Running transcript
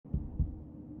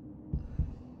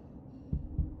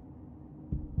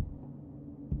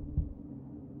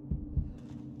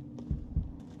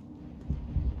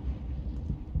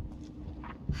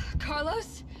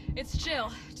Carlos? It's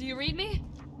Jill. Do you read me?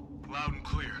 Loud and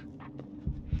clear.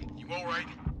 You alright?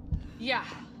 Yeah.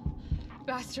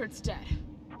 Bastard's dead.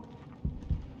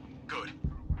 Good.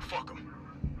 Fuck him.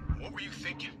 What were you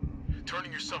thinking?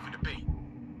 Turning yourself into bait.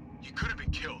 You could have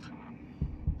been killed.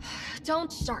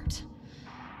 Don't start.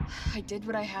 I did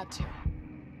what I had to.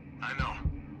 I know.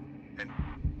 And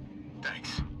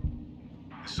thanks.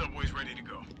 The subway's ready to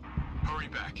go. Hurry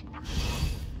back.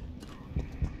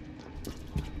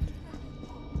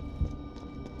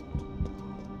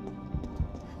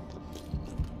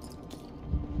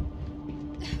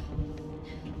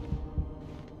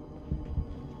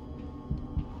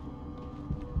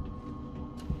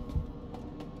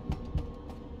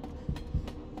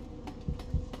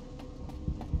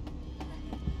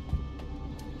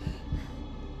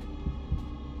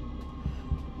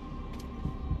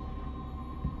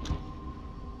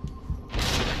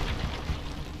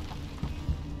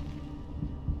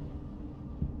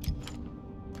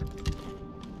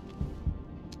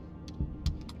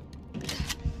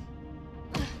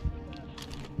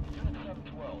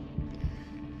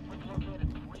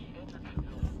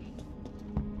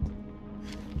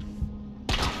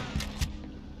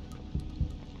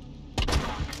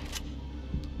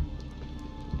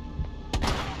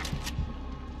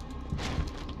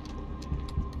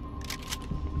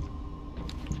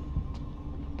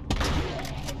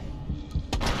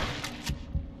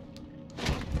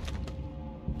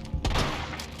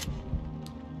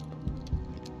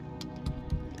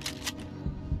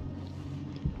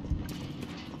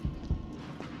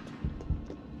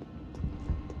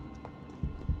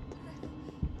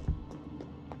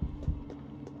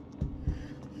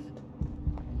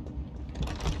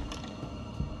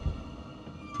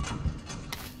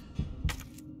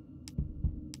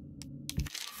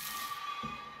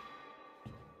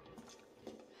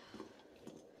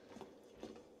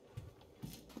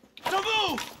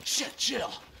 Shit,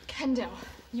 Jill! Kendo,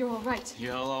 you're all right.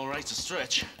 Yeah, all right's a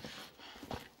stretch.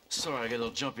 Sorry I got a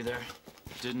little jumpy there.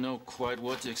 Didn't know quite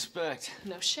what to expect.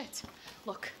 No shit.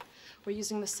 Look, we're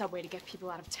using the subway to get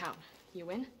people out of town. You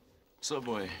in?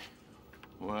 Subway.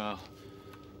 Well,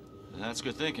 that's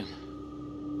good thinking.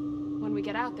 When we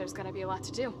get out, there's gonna be a lot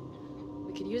to do.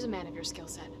 We could use a man of your skill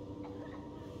set.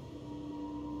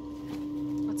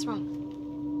 What's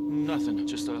wrong? Nothing.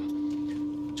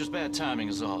 Just bad timing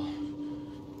is all.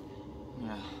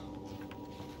 Yeah.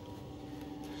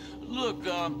 Look,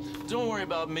 don't worry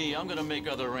about me. I'm gonna make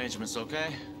other arrangements,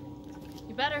 okay?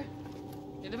 You better.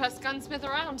 You're the best gunsmith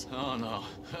around. Oh, no.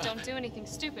 Don't do anything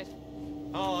stupid.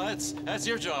 Oh, that's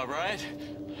your job, right?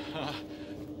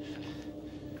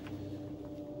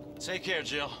 Take care,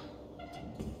 Jill.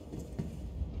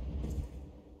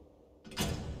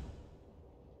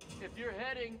 If you're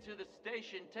heading to the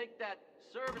station, take that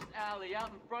service alley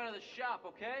out in front of the shop,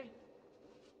 okay?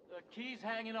 The key's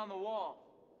hanging on the wall.